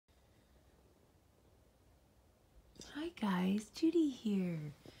Hi guys, Judy here.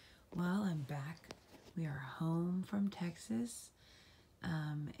 Well, I'm back. We are home from Texas,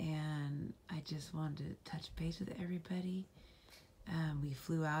 and I just wanted to touch base with everybody. We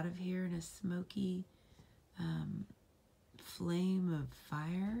flew out of here in a smoky flame of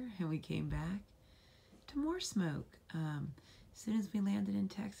fire, and we came back to more smoke. As soon as we landed in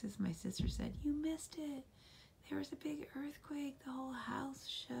Texas, my sister said, "You missed it. There was a big earthquake. The whole house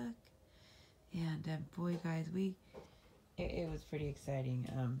shook." And boy, guys, it was pretty exciting.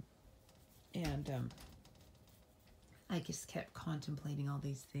 And I just kept contemplating all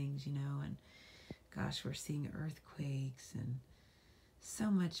these things, and gosh, we're seeing earthquakes and so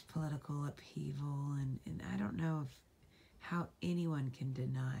much political upheaval, and I don't know how anyone can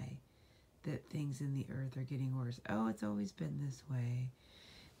deny that things in the earth are getting worse. Oh, it's always been this way.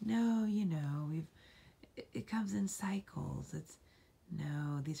 No, it comes in cycles.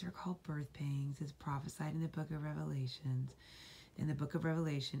 No, these are called birth pangs. It's prophesied in the book of Revelations. In the book of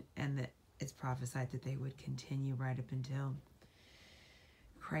Revelation, and that it's prophesied that they would continue right up until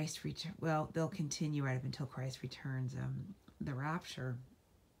Christ returns. Well, they'll continue right up until Christ returns. The rapture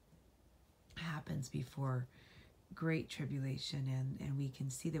happens before great tribulation, and we can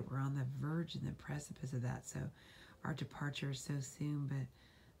see that we're on the verge and the precipice of that. So our departure is so soon. But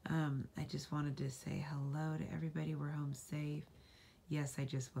I just wanted to say hello to everybody. We're home safe. Yes, I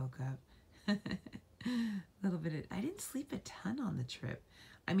just woke up. A little bit. I didn't sleep a ton on the trip.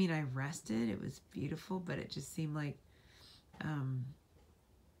 I mean, I rested. It was beautiful, but it just seemed like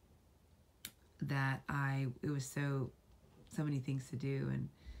that it was so many things to do,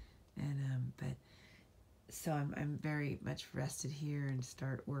 but so I'm very much rested here and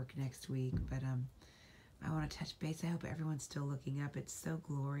start work next week. But I want to touch base. I hope everyone's still looking up. It's so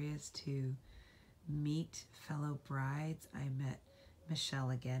glorious to meet fellow brides. I met Michelle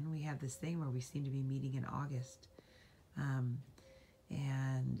again. We have this thing where we seem to be meeting in August, and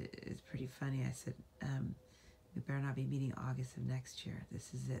it's pretty funny. I said we better not be meeting August of next year.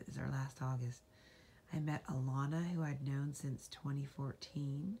 This is it. This is our last August. I met Alana, who I'd known since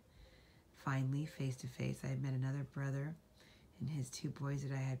 2014. Finally, face to face. I had met another brother and his two boys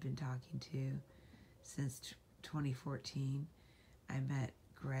that I had been talking to since 2014. I met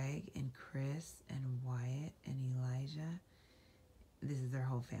Greg and Chris and Wyatt and Elijah. This is their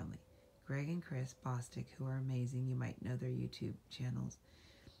whole family. Greg and Chris Bostic, who are amazing. You might know their YouTube channels.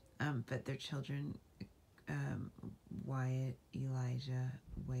 But their children, Wyatt, Elijah,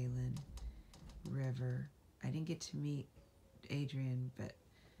 Waylon, River. I didn't get to meet Adrian, but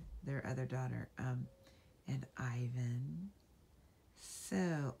their other daughter, and Ivan.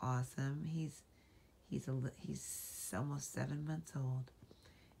 So awesome. He's almost 7 months old,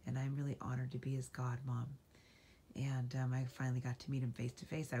 and I'm really honored to be his godmom. And I finally got to meet him face to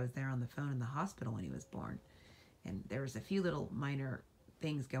face. I was there on the phone in the hospital when he was born, and there was a few little minor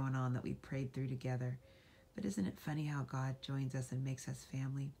things going on that we prayed through together. But isn't it funny how God joins us and makes us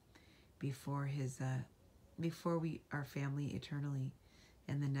family before we are family eternally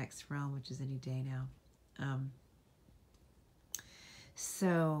in the next realm, which is any day now.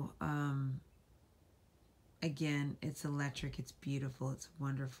 Again, it's electric, it's beautiful, it's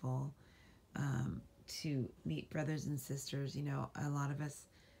wonderful to meet brothers and sisters. A lot of us,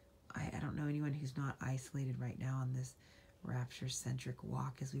 I don't know anyone who's not isolated right now on this rapture-centric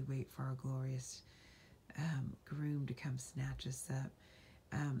walk as we wait for our glorious groom to come snatch us up.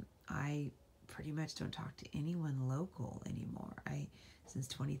 I pretty much don't talk to anyone local anymore. Since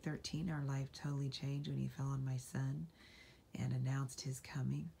 2013, our life totally changed when he fell on my son and announced his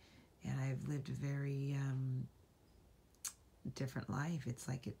coming. And I've lived a very different life. It's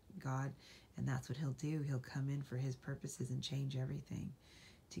like God, and that's what he'll do. He'll come in for his purposes and change everything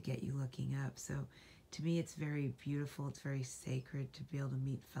to get you looking up. So to me, it's very beautiful. It's very sacred to be able to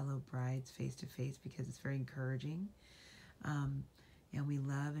meet fellow brides face to face, because it's very encouraging. And we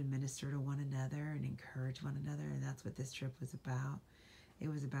love and minister to one another and encourage one another. And that's what this trip was about. It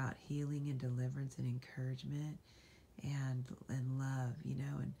was about healing and deliverance and encouragement and love,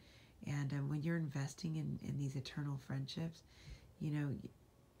 and when you're investing in these eternal friendships,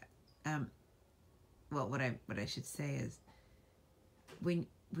 well, what I should say is when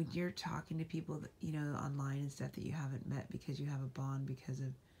you're talking to people that, online and stuff that you haven't met because you have a bond because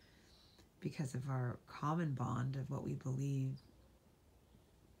of our common bond of what we believe,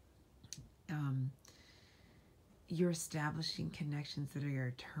 you're establishing connections that are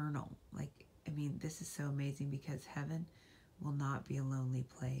eternal. This is so amazing, because heaven will not be a lonely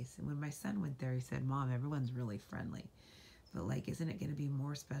place. And when my son went there, he said, "Mom, everyone's really friendly. But isn't it going to be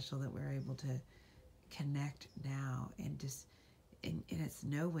more special that we're able to connect now and it's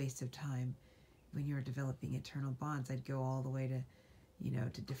no waste of time when you're developing eternal bonds, I'd go all the way to,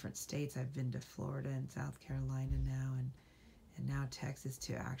 to different states. I've been to Florida and South Carolina now, and now Texas,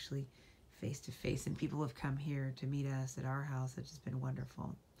 to actually face to face. And people have come here to meet us at our house, which has been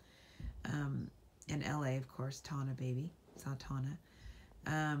wonderful. In LA, of course, Tana baby, saw Tana.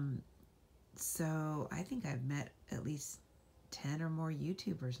 So I think I've met at least 10 or more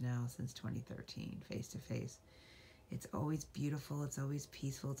YouTubers now since 2013, face to face. It's always beautiful. It's always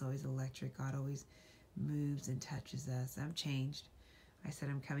peaceful. It's always electric. God always moves and touches us. I'm changed. I said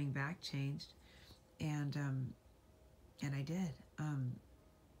I'm coming back changed, and I did. And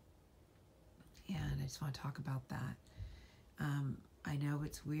I just want to talk about that. I know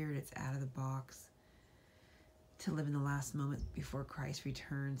it's weird. It's out of the box to live in the last moment before Christ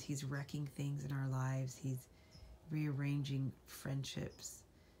returns. He's wrecking things in our lives. He's rearranging friendships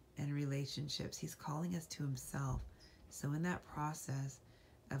and relationships. He's calling us to himself. So in that process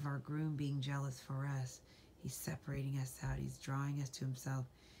of our groom being jealous for us, he's separating us out. He's drawing us to himself.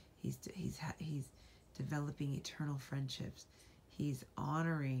 He's developing eternal friendships. He's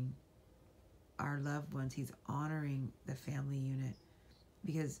honoring our loved ones. He's honoring the family unit.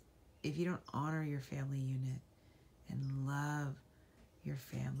 Because if you don't honor your family unit and love your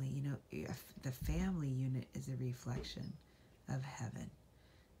family, the family unit is a reflection of heaven.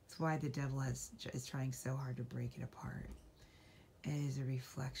 That's why the devil is trying so hard to break it apart. It is a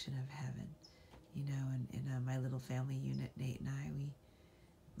reflection of heaven. And in my little family unit, Nate and I,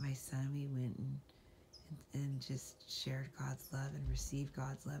 my son, we went and just shared God's love and received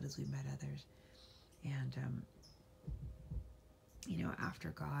God's love as we met others. And, after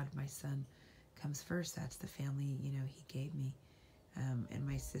God, my son comes first. That's the family, he gave me. And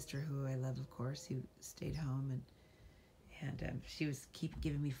my sister, who I love, of course, who stayed home, and she was keep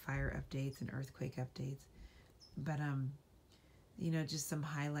giving me fire updates and earthquake updates. But, just some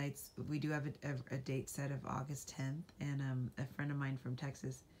highlights. We do have a date set of August 10th, and a friend of mine from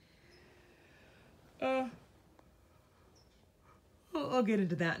Texas. I'll get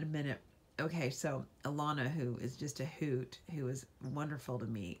into that in a minute. Okay, so Alana, who is just a hoot, who was wonderful to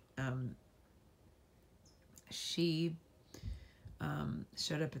meet, she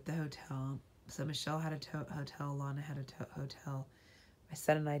showed up at the hotel. So Michelle had a hotel, Alana had a hotel. My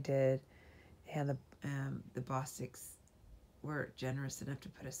son and I did, and the Bostics were generous enough to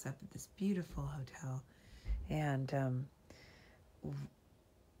put us up at this beautiful hotel. And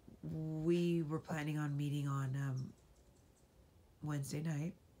we were planning on meeting on Wednesday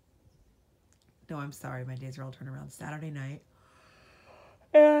night. No, I'm sorry, my days are all turned around. Saturday night.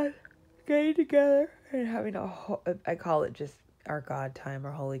 And getting together and having I call it just our God time,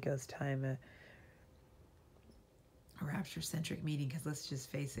 our Holy Ghost time, a rapture-centric meeting, because let's just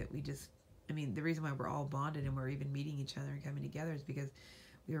face it, the reason why we're all bonded and we're even meeting each other and coming together is because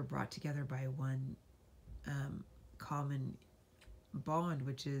we were brought together by one common bond,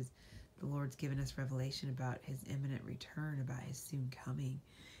 which is the Lord's given us revelation about his imminent return, about his soon coming.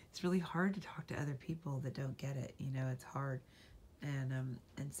 It's really hard to talk to other people that don't get it. It's hard. And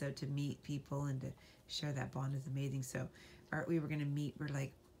so to meet people and to share that bond is amazing. So we were going to meet.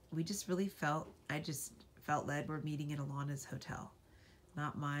 We just really I just felt led. We're meeting at Alana's hotel,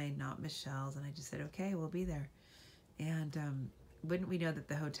 not mine, not Michelle's. And I just said, okay, we'll be there. And wouldn't we know that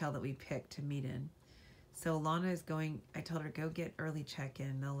the hotel that we picked to meet in. So Alana is going, I told her, go get early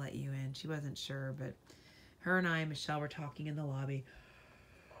check-in. They'll let you in. She wasn't sure, but her and I, Michelle, were talking in the lobby.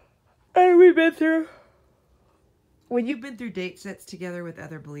 And we've been through, when you've been through date sets together with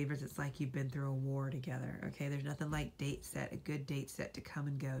other believers, it's like you've been through a war together. Okay, there's nothing like a good date set to come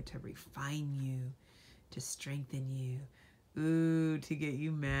and go, to refine you, to strengthen you, to get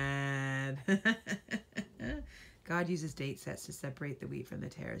you mad. God uses date sets to separate the wheat from the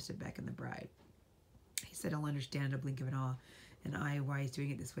tares, to beckon the bride. He said, I'll understand a blink of an eye why he's doing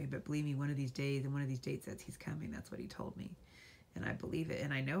it this way, but believe me, one of these days and one of these date sets, he's coming. That's what he told me. And I believe it,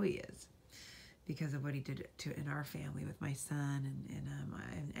 and I know he is, because of what he did in our family with my son, and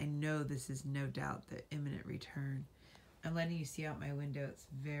I know this is no doubt the imminent return. I'm letting you see out my window. It's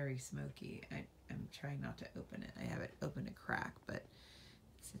very smoky. I'm trying not to open it. I have it open a crack, but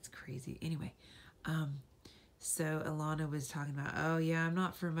it's crazy. Anyway, so Alana was talking about, oh yeah, I'm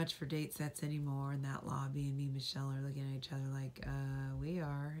not much for date sets anymore in that lobby, and me and Michelle are looking at each other like, we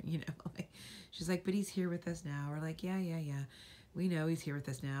are, she's like, but he's here with us now. We're like, yeah. We know he's here with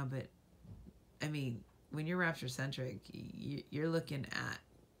us now, but when you're rapture-centric, you're looking at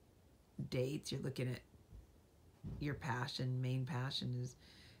dates, you're looking at your main passion is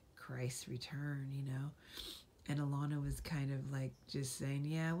Christ's return, And Alana was kind of like just saying,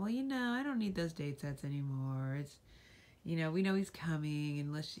 yeah, well, I don't need those date sets anymore. It's, we know he's coming,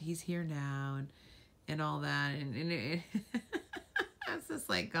 and he's here now. And and all that. And I was just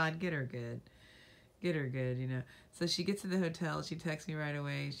like, God, get her good. Get her good, you know. So she gets to the hotel. She texts me right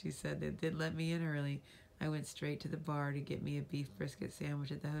away. She said they did let me in early. I went straight to the bar to get me a beef brisket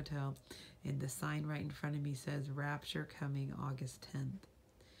sandwich at the hotel. And the sign right in front of me says, Rapture coming August 10th.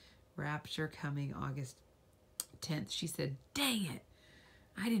 Rapture coming August 10th. She said, dang it.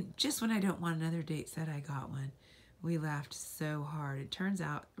 I didn't, just when I don't want another date said I got one. We laughed so hard. It turns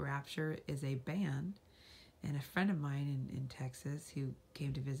out Rapture is a band, and a friend of mine in Texas who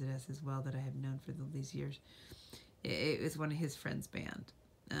came to visit us as well that I have known for these years, it was one of his friend's band,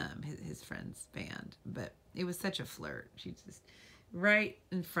 his friend's band. But it was such a flirt. She just, right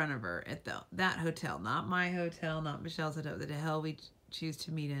in front of her at that hotel, not my hotel, not Michelle's hotel, the hell we choose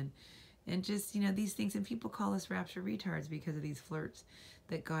to meet in. And just, you know, these things, and people call us rapture retards because of these flirts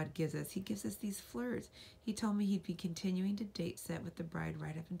that God gives us. He gives us these flirts. He told me he'd be continuing to date set with the bride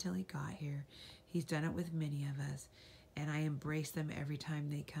right up until he got here. He's done it with many of us, and I embrace them every time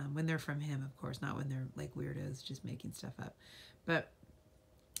they come. When they're from him, of course, not when they're like weirdos just making stuff up.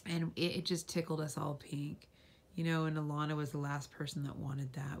 And it just tickled us all pink. You know, and Alana was the last person that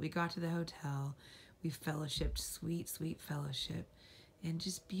wanted that. We got to the hotel. We fellowshipped, sweet, sweet fellowship. And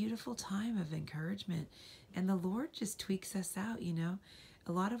just beautiful time of encouragement. And the Lord just tweaks us out, you know.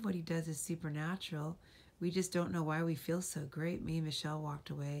 A lot of what he does is supernatural. We just don't know why we feel so great. Me and Michelle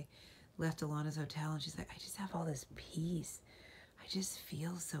walked away, left Alana's hotel, and she's like, I just have all this peace. I just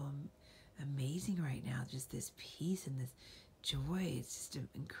feel so amazing right now. Just this peace and this joy. It's just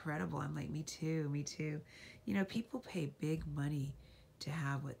incredible. I'm like, me too, me too. You know, people pay big money to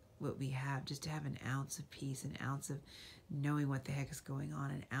have what we have, just to have an ounce of peace, an ounce of knowing what the heck is going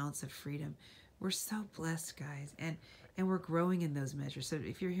on, an ounce of freedom. We're so blessed, guys, and we're growing in those measures. So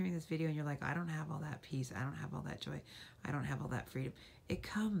if you're hearing this video and you're like, I don't have all that peace, I don't have all that joy, I don't have all that freedom, it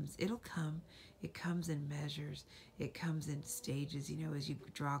comes. It'll come. It comes in measures. It comes in stages, you know, as you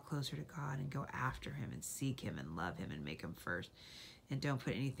draw closer to God and go after him and seek him and love him and make him first and don't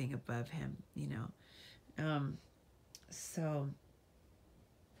put anything above him, you know. So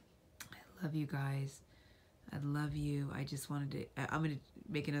I love you guys. I love you. I just wanted to, I'm going to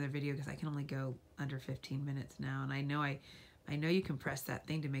make another video because I can only go under 15 minutes now. And I know you can press that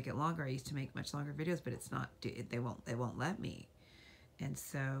thing to make it longer. I used to make much longer videos, but it's not, they won't let me. And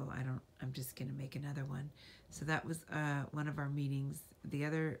so I'm just going to make another one. So that was one of our meetings. The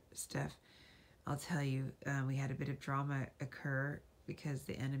other stuff, I'll tell you, we had a bit of drama occur because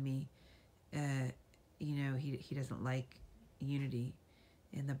the enemy, you know, he doesn't like unity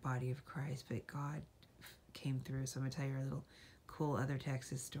in the body of Christ, but God came through. So I'm going to tell you a little cool other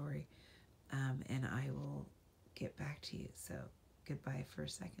Texas story, and I will get back to you. So goodbye for a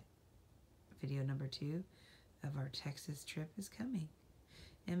second. Video number 2 of our Texas trip is coming.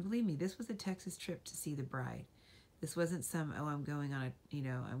 And believe me, this was a Texas trip to see the bride. This wasn't some, oh, I'm going on a, you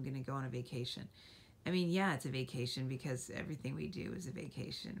know, I'm going to go on a vacation. I mean, yeah, it's a vacation because everything we do is a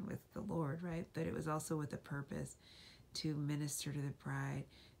vacation with the Lord, right? But it was also with a purpose to minister to the bride,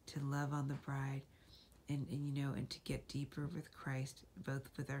 to love on the bride, and you know, and to get deeper with Christ, both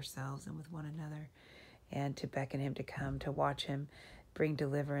with ourselves and with one another, and to beckon him to come, to watch him bring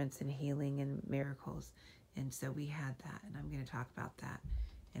deliverance and healing and miracles. And so we had that, and I'm going to talk about that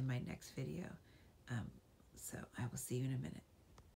in my next video. So I will see you in a minute.